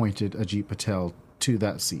Obama appointed Ajit Patel to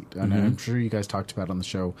that seat, and I'm sure you guys talked about it on the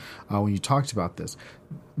show when you talked about this.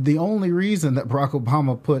 The only reason that Barack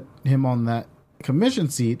Obama put him on that commission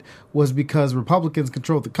seat was because Republicans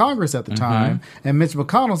controlled the Congress at the time, and Mitch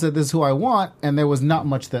McConnell said, "This is who I want," and there was not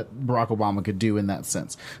much that Barack Obama could do in that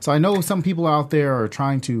sense. So I know some people out there are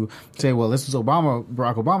trying to say, well, this was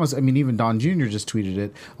Barack Obama's. I mean, even Don Jr. just tweeted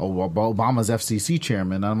it. Oh, well, Obama's FCC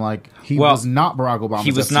chairman. And I'm like, he was not Barack Obama's.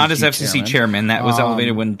 He was FCC not his FCC chairman. That was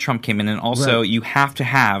elevated when Trump came in, and also you have to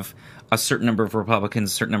have a certain number of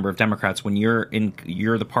Republicans, a certain number of Democrats. When you're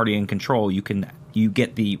the party in control, you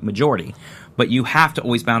get the majority, but you have to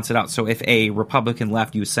always balance it out. So if a Republican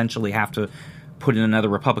left, you essentially have to put in another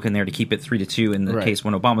Republican there to keep it 3-2 in the case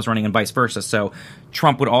when Obama's running, and vice versa. So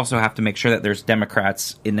Trump would also have to make sure that there's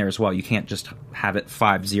Democrats in there as well. You can't just have it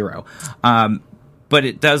 5-0. But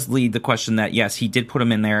it does lead the question that, yes, he did put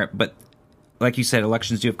him in there, but like you said,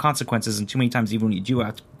 elections do have consequences, and too many times, even when you do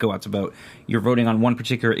have to go out to vote, you're voting on one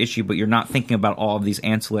particular issue, but you're not thinking about all of these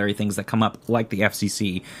ancillary things that come up, like the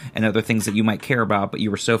FCC and other things that you might care about, but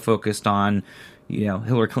you were so focused on,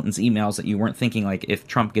 Hillary Clinton's emails that you weren't thinking, like, if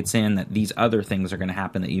Trump gets in, that these other things are going to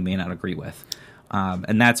happen that you may not agree with.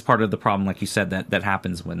 And that's part of the problem, like you said, that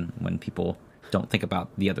happens when people don't think about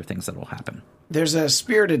the other things that will happen. There's a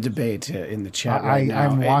spirited debate in the chat right now.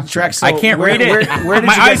 I'm watching. Drexel, I can't read it. Where did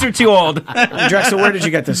My eyes are too old. Drexel, where did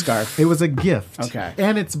you get this scarf? It was a gift. Okay.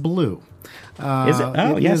 And it's blue. Is it?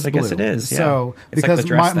 Oh, yes, I guess it is. Yeah. So, it's because like the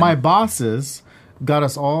dress my thing. bosses got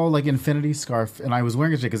us all like infinity scarf, and I was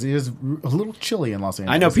wearing it today because it is a little chilly in Los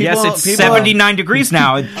Angeles. I know people. Yes, it's people 79 degrees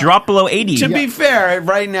now. It dropped below 80. To be fair,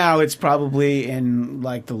 right now it's probably in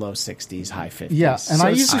like the low 60s, high 50s. Yeah, and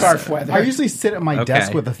so scarf weather. I usually sit at my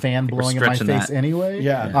desk with a fan blowing in my stretching face that. anyway.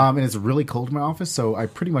 Yeah. And it's really cold in my office, so I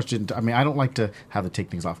pretty much didn't. I mean, I don't like to have to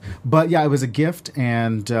take things off, but yeah, it was a gift,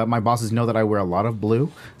 and my bosses know that I wear a lot of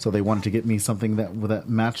blue, so they wanted to get me something that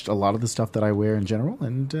matched a lot of the stuff that I wear in general,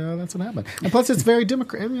 and that's what happened. And plus, it's very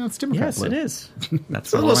Democrat. It's Democrat. Yes, blue. it is.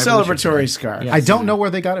 That's a little celebratory scarf. Yes. I don't know where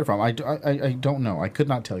they got it from. I don't know. I could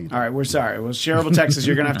not tell you that. All right, we're sorry. Well, Sherrill, Texas,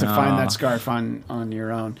 you're going to have to find that scarf on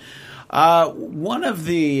your own. One of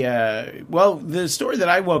the the story that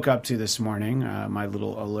I woke up to this morning, my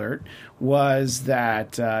little alert, was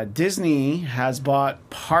that Disney has bought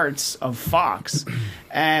parts of Fox,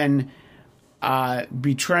 and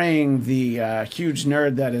betraying the huge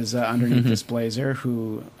nerd that is underneath this blazer,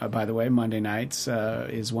 who, by the way, Monday nights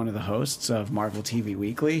is one of the hosts of Marvel TV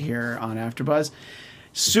Weekly here on AfterBuzz.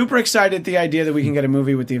 Super excited at the idea that we can get a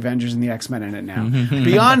movie with the Avengers and the X-Men in it now.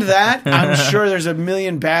 Beyond that, I'm sure there's a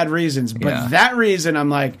million bad reasons, but that reason,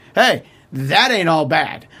 I'm like, hey, that ain't all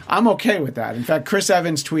bad. I'm okay with that. In fact, Chris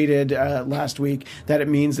Evans tweeted last week that it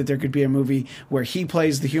means that there could be a movie where he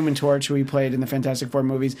plays the Human Torch, who he played in the Fantastic Four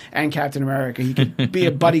movies, and Captain America. He could be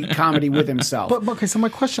a buddy comedy with himself. But okay, so my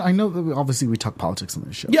question, I know that obviously we talk politics on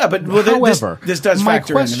this show. Yeah, but however, this does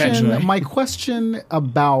factor in eventually. My question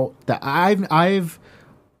about that,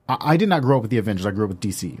 I did not grow up with the Avengers. I grew up with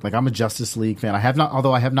DC. Like, I'm a Justice League fan. I have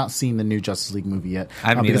not seen the new Justice League movie yet. I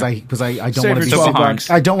haven't because I don't Save want to your be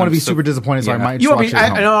 $12. I don't want to be super disappointed. So I might You just won't watch be. it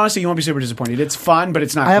at home. Honestly, you won't be super disappointed. It's fun, but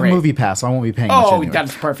it's not. I have great. Movie Pass, so I won't be paying much anyway.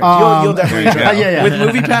 That's perfect. You'll definitely enjoy it. Yeah. With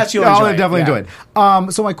Movie Pass, you'll enjoy I'll definitely it. enjoy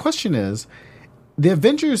it. So my question is, the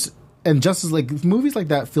Avengers and Justice League movies like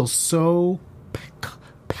that feel so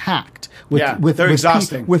packed with they're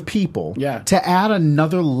exhausting with people. Yeah. To add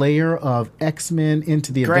another layer of X-Men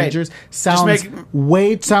into the Avengers sounds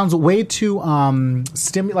way too too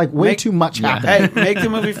much happening. Hey, make the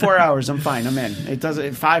movie 4 hours. I'm fine. I'm in. It does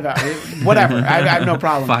 5 hours. Whatever. I have no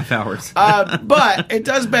problem. 5 hours. But it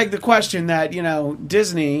does beg the question that,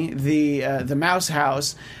 Disney, the Mouse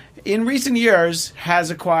House, in recent years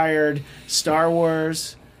has acquired Star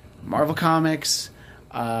Wars, Marvel Comics.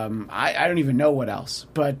 I don't even know what else.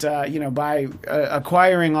 But, by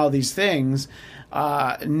acquiring all these things,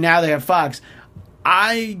 now they have Fox.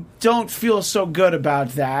 I don't feel so good about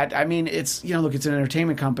that. I mean, it's an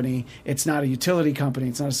entertainment company. It's not a utility company.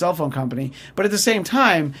 It's not a cell phone company. But at the same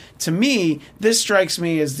time, to me, this strikes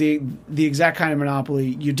me as the exact kind of monopoly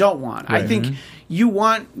you don't want. Right. I think you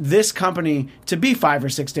want this company to be 5 or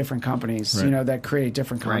 6 different companies, that create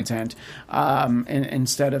different content,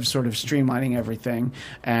 instead of sort of streamlining everything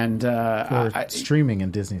and streaming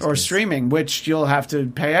in Disney's or case. Streaming, which you'll have to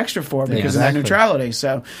pay extra for because of that neutrality.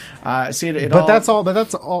 So, but that's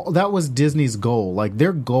all. That was Disney's goal. Like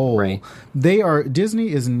their goal, Disney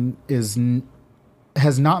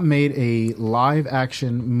has not made a live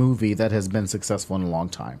action movie that has been successful in a long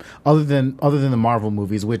time, other than the Marvel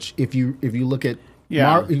movies. Which, if you look at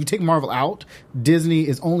if you take Marvel out, Disney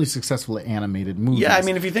is only successful at animated movies. Yeah, I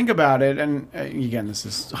mean, if you think about it, and again, this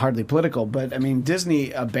is hardly political, but I mean,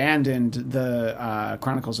 Disney abandoned the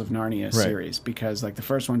Chronicles of Narnia series because, like, the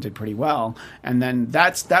first one did pretty well, and then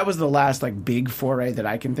that was the last like big foray that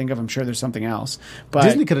I can think of. I'm sure there's something else, but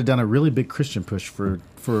Disney could have done a really big Christian push for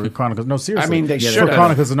Chronicles. No, seriously. I mean, they should have.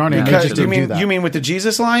 Chronicles of Narnia. Because, they just didn't do that. You mean with the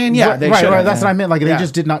Jesus Lion? Yeah, they right. should have. That's what I meant. Like, they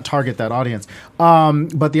just did not target that audience.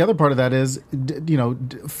 But the other part of that is,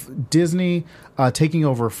 Disney taking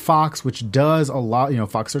over Fox, which does a lot.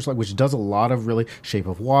 Fox Searchlight, which does a lot of really Shape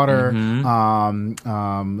of Water,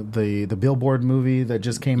 the Billboard movie that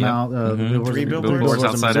just came out. Three Billboards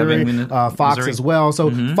outside of Missouri. Fox Missouri. as well.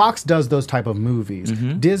 So Fox does those type of movies.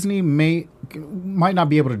 Disney might not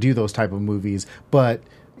be able to do those type of movies, but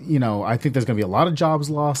I think there's going to be a lot of jobs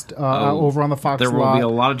lost over on the Fox lot. There will be a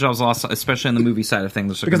lot of jobs lost, especially in the movie side of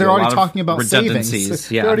things. Because they're already talking about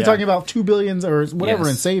savings. Yeah. They're already talking about $2 billion or whatever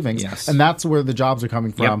in savings. Yes. And that's where the jobs are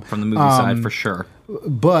coming from. Yep, from the movie side, for sure.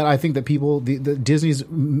 But I think that the Disney's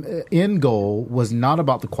end goal was not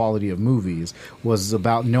about the quality of movies, was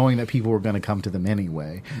about knowing that people were going to come to them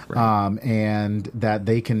anyway. Right. And that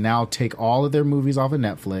they can now take all of their movies off of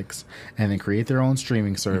Netflix and then create their own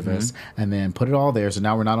streaming service and then put it all there. So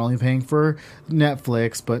now we're not only paying for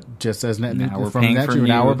Netflix, but just as now we're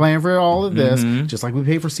paying for all of this, just like we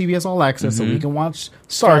pay for CBS All Access so we can watch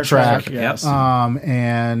Star Trek. Yes.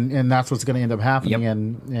 And that's what's going to end up happening. Yep.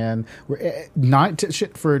 And we're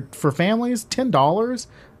shit for families, $10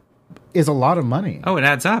 is a lot of money. Oh, it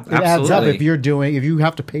adds up. It adds up if you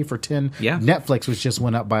have to pay for 10. Yeah. Netflix, which just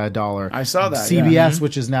went up by $1. I saw that. CBS,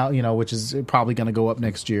 which is now which is probably going to go up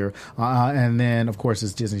next year, and then of course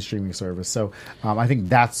is Disney streaming service. So I think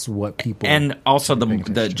that's what people and also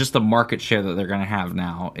the market share that they're going to have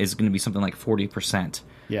now is going to be something like 40%.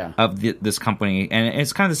 Of this company, and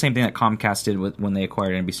it's kind of the same thing that Comcast did when they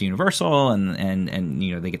acquired NBC Universal, and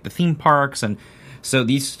they get the theme parks, and so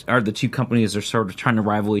these are the two companies that are sort of trying to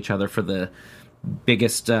rival each other for the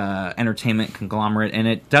biggest entertainment conglomerate, and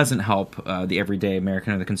it doesn't help the everyday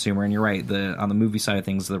American or the consumer. And you're right, on the movie side of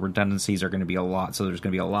things, the redundancies are going to be a lot, so there's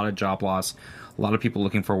going to be a lot of job loss, a lot of people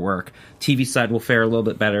looking for work. TV side will fare a little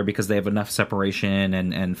bit better because they have enough separation,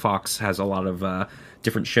 and Fox has a lot of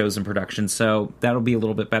different shows and productions, so that'll be a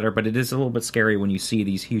little bit better. But it is a little bit scary when you see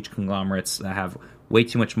these huge conglomerates that have way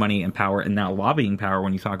too much money and power, and now lobbying power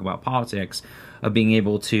when you talk about politics, of being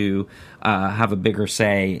able to have a bigger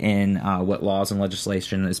say in what laws and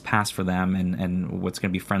legislation is passed for them, and what's going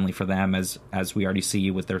to be friendly for them, as we already see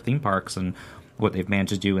with their theme parks and what they've managed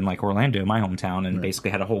to do in like Orlando, my hometown, and basically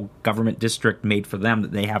had a whole government district made for them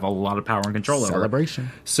that they have a lot of power and control over. Celebration.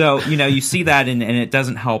 So you see that, and it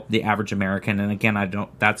doesn't help the average American. And again,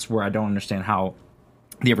 that's where I don't understand how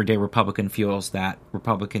the everyday Republican feels that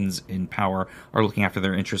Republicans in power are looking after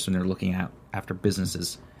their interests when they're looking after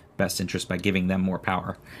businesses' best interest by giving them more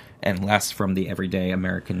power and less from the everyday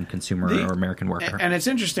American consumer or American worker. And it's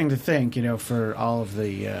interesting to think, for all of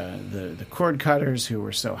the cord cutters who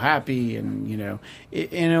were so happy, and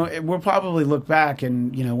we'll probably look back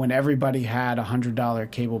and when everybody had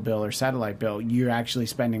 $100 cable bill or satellite bill, you're actually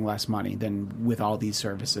spending less money than with all these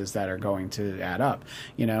services that are going to add up.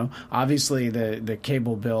 Obviously the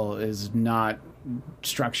cable bill is not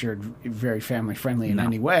structured very family friendly in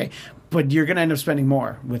any way, but you're going to end up spending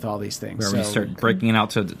more with all these things. Where we start breaking it out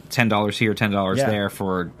to $10 here, $10 there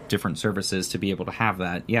for different services to be able to have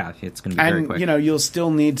that. Yeah, it's going to be very quick. And you'll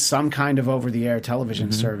still need some kind of over-the-air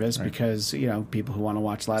television service because people who want to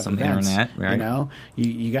watch live events, internet, right?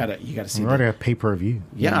 You got to see. We already have pay-per-view.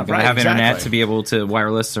 Yeah, you got to have internet to be able to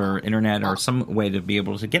wireless or internet or some way to be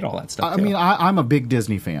able to get all that stuff. I mean, I'm a big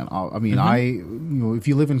Disney fan. I mean, if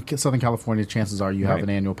you live in Southern California, chances are you have an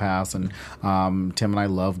annual pass, and Tim and I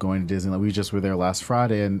love going to Disney. We just were there last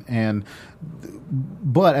Friday,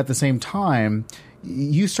 but at the same time,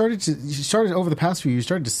 you started over the past few years, you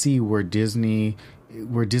started to see where Disney's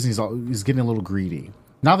is getting a little greedy.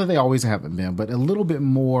 Not that they always haven't been, but a little bit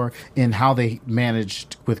more in how they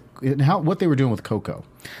managed what they were doing with Coco.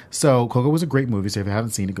 So Coco was a great movie. So if you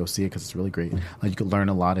haven't seen it, go see it because it's really great. You could learn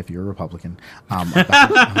a lot if you're a Republican.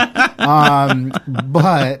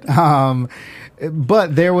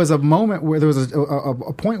 But there was a moment where there was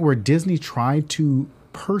a point where Disney tried to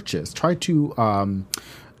purchase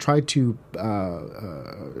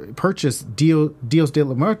Dios de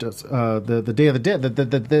los Muertos, the Day of the Dead,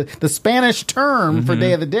 the Spanish term for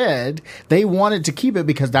Day of the Dead. They wanted to keep it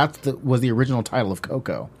because was the original title of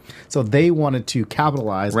Coco. So they wanted to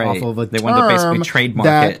capitalize off of a term. They wanted to basically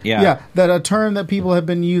trademark it. Yeah, that a term that people have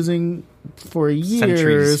been using for years.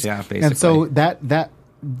 Centuries, yeah, basically. And so that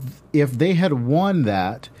if they had won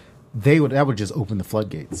that would just open the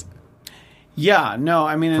floodgates. Yeah, no,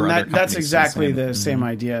 I mean, and that's exactly the same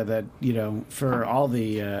idea that, for all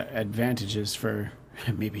the advantages for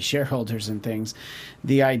maybe shareholders and things,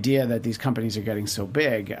 the idea that these companies are getting so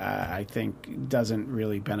big, I think, doesn't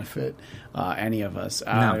really benefit any of us.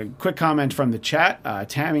 No. Quick comment from the chat.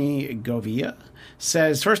 Tammy Govia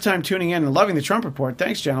says, first time tuning in and loving the Trump Report.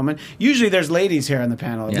 Thanks, gentlemen. Usually there's ladies here on the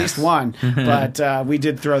panel, at least one. But we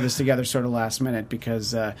did throw this together sort of last minute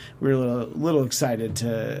because we were a little excited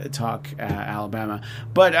to talk Alabama.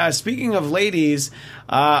 But speaking of ladies,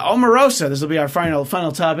 Omarosa, this will be our final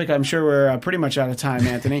topic. I'm sure we're pretty much out of time,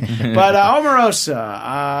 Anthony. But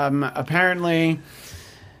Omarosa, apparently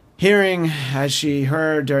hearing, as she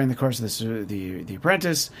heard during the course of the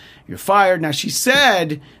Apprentice, you're fired. Now, she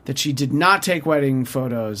said that she did not take wedding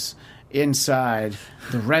photos inside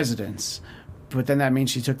the residence, but then that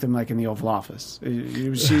means she took them like in the Oval Office. She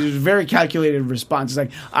was a very calculated response. It's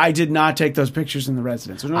like, I did not take those pictures in the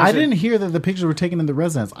residence. I didn't hear that the pictures were taken in the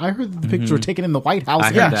residence. I heard that the pictures were taken in the White House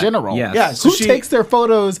in general. Yes. Yeah, so who takes their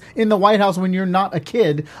photos in the White House when you're not a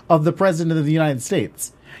kid of the President of the United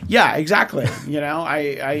States? Yeah, exactly.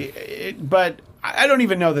 But I don't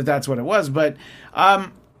even know that that's what it was. But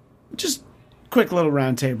just quick little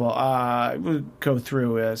round table. We'll go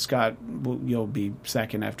through. Scott, you'll be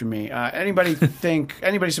second after me. Anybody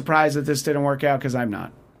surprised that this didn't work out? Because I'm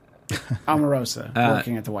not. Omarosa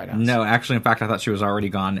working at the White House. No, actually, in fact, I thought she was already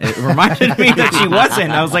gone. It reminded me that she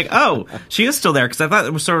wasn't. I was like, oh, she is still there. Because I thought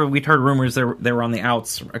it was sort of, we'd heard rumors they were on the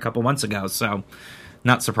outs a couple months ago. So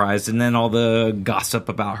not surprised. And then all the gossip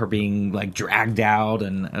about her being like dragged out,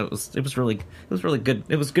 and it was really good.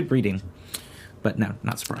 It was good reading. But no,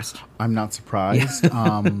 not surprised. I'm not surprised.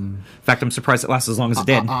 In fact, I'm surprised it lasted as long as it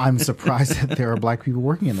did. I'm surprised that there are black people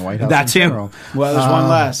working in the White House. That too. General. Well, there's one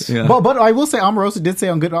less. Yeah. But I will say, Omarosa did say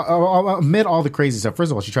on Good, amid all the crazy stuff.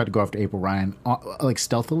 First of all, she tried to go after April Ryan like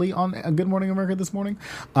stealthily on Good Morning America this morning.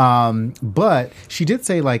 But she did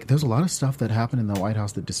say like there's a lot of stuff that happened in the White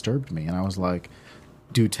House that disturbed me, and I was like,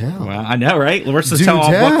 do tell. Well, I know, right? Let's just tell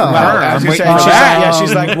all book from her.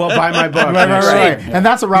 She's like, well, buy my book. Right. And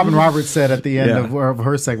that's what Robin Roberts said at the end of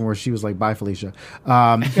her segment, where she was like, bye, Felicia.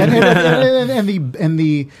 And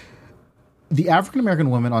the African American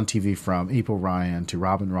women on TV, from April Ryan to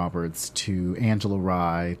Robin Roberts to Angela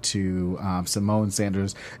Rye to Simone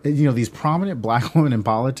Sanders, these prominent black women in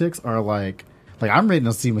politics are like I'm ready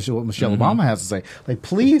to see what Michelle Obama has to say. Like,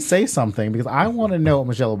 please say something, because I want to know what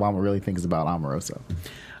Michelle Obama really thinks about Omarosa.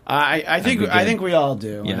 I think we all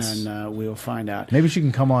do, yes. And we will find out. Maybe she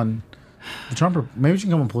can come on the Trump. Maybe she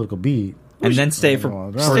can come on Political Beat. And then stay for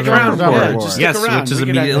stick around. Just stick around. Which is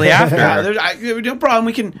immediately after. No problem.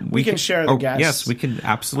 We can share the guests. Yes, we can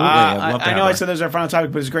absolutely. I know I said there's our final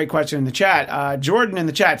topic, but it's a great question in the chat. Jordan in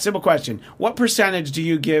the chat, simple question: what percentage do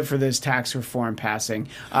you give for this tax reform passing?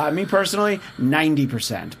 Me personally,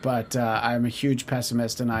 90%. But I'm a huge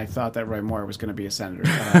pessimist, and I thought that Roy Moore was going to be a senator.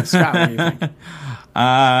 Scott, what do you think?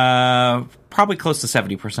 Probably close to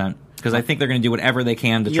 70%. Because I think they're going to do whatever they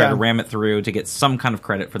can to try to ram it through to get some kind of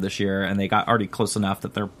credit for this year, and they got already close enough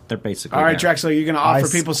that they're basically all right. there. Drexler, you're going to offer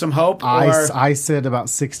people some hope? I said about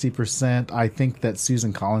 60%. I think that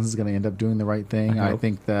Susan Collins is going to end up doing the right thing. I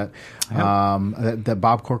think that that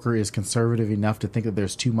Bob Corker is conservative enough to think that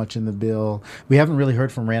there's too much in the bill. We haven't really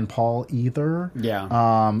heard from Rand Paul either.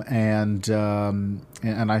 Yeah. And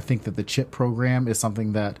I think that the CHIP program is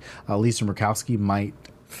something that Lisa Murkowski might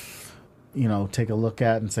take a look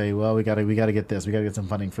at and say, well, we got to get this. We got to get some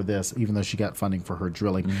funding for this, even though she got funding for her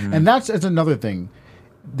drilling. Mm-hmm. And that's another thing.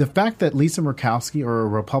 The fact that Lisa Murkowski, or a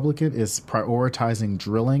Republican, is prioritizing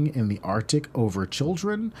drilling in the Arctic over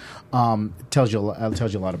children tells you a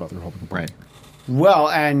lot about the Republican Party. Right. Well,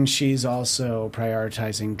 and she's also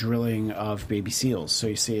prioritizing drilling of baby seals. So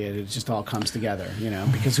you see it just all comes together,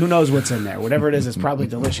 because who knows what's in there. Whatever it is, it's probably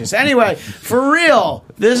delicious. Anyway, for real,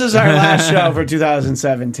 this is our last show for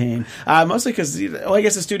 2017. Mostly because, I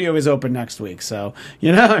guess the studio is open next week. So,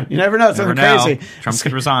 you never know. It's something crazy. Trump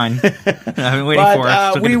could resign. I've been waiting for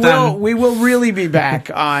it. We will really be back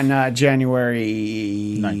on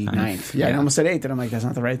January 9th. Yeah, I almost said 8th, and I'm like, that's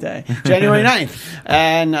not the right day. January 9th.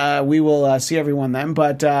 And we will see everyone then.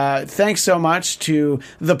 But thanks so much to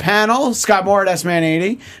the panel, Scott Moore at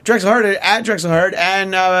SMan80, Drexel Hurd at Drexel Hurd,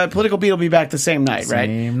 and Political Beat will be back the same night, right?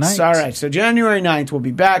 Same night. So, all right, so January 9th we'll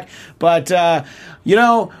be back. But, there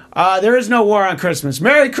is no war on Christmas.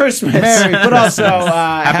 Merry Christmas! But also,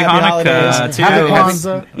 happy holidays. Too. Happy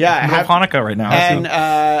Kwanzaa. Happy Hanukkah right now.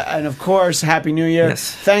 And of course, Happy New Year.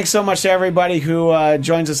 Yes. Thanks so much to everybody who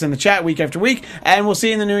joins us in the chat week after week, and we'll see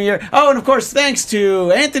you in the new year. Oh, and of course, thanks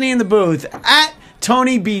to Anthony in the booth at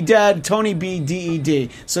Tony B. Dead, Tony B.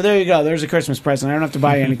 DED. So there you go. There's a Christmas present. I don't have to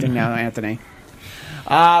buy you anything now, Anthony.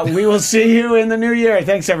 We will see you in the new year.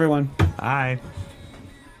 Thanks, everyone. Bye.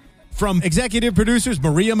 From executive producers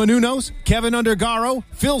Maria Menounos, Kevin Undergaro,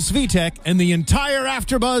 Phil Svitek, and the entire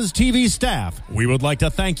AfterBuzz TV staff, we would like to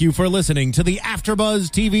thank you for listening to the AfterBuzz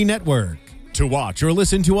TV network. To watch or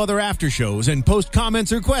listen to other after shows and post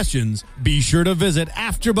comments or questions, be sure to visit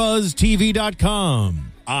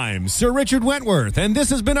AfterBuzzTV.com. I'm Sir Richard Wentworth, and this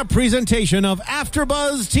has been a presentation of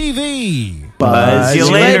AfterBuzz TV. Buzz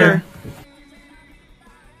you later.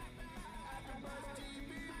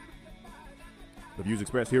 The views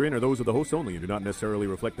expressed herein are those of the hosts only and do not necessarily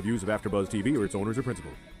reflect the views of AfterBuzz TV or its owners or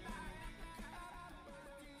principals.